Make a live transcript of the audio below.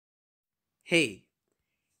Hey,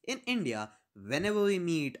 in India, whenever we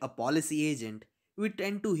meet a policy agent, we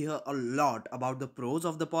tend to hear a lot about the pros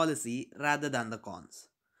of the policy rather than the cons.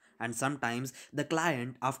 And sometimes the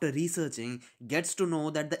client, after researching, gets to know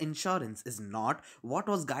that the insurance is not what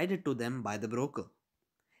was guided to them by the broker.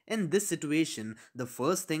 In this situation, the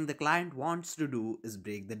first thing the client wants to do is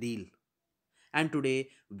break the deal. And today,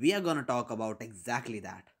 we are going to talk about exactly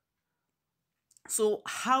that. So,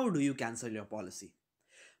 how do you cancel your policy?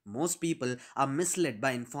 Most people are misled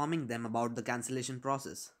by informing them about the cancellation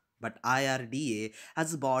process, but IRDA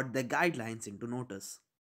has brought the guidelines into notice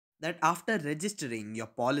that after registering your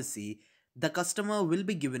policy, the customer will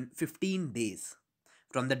be given 15 days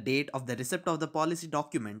from the date of the receipt of the policy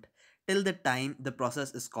document till the time the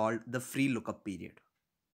process is called the free lookup period.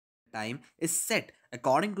 Time is set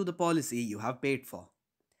according to the policy you have paid for.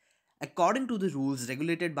 According to the rules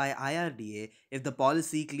regulated by IRDA, if the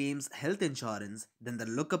policy claims health insurance, then the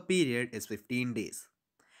lookup period is 15 days.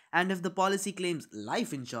 And if the policy claims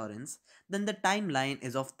life insurance, then the timeline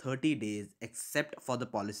is of 30 days except for the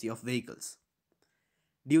policy of vehicles.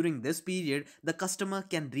 During this period, the customer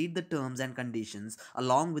can read the terms and conditions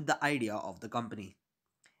along with the idea of the company.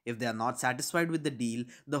 If they are not satisfied with the deal,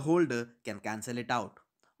 the holder can cancel it out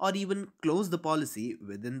or even close the policy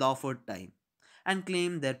within the offered time and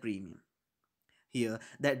claim their premium. Here,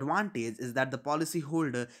 the advantage is that the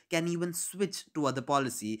policyholder can even switch to other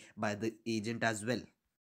policy by the agent as well.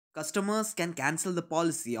 Customers can cancel the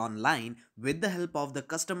policy online with the help of the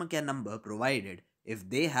customer care number provided if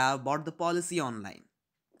they have bought the policy online.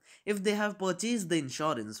 If they have purchased the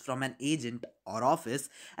insurance from an agent or office,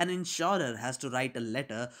 an insurer has to write a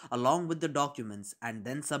letter along with the documents and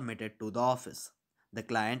then submit it to the office. The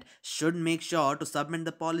client should make sure to submit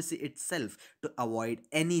the policy itself to avoid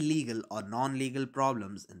any legal or non legal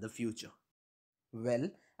problems in the future. Well,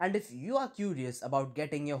 and if you are curious about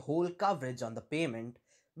getting your whole coverage on the payment,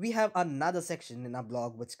 we have another section in our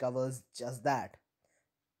blog which covers just that.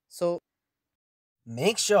 So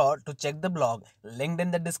make sure to check the blog linked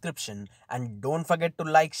in the description and don't forget to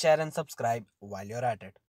like, share, and subscribe while you're at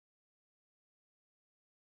it.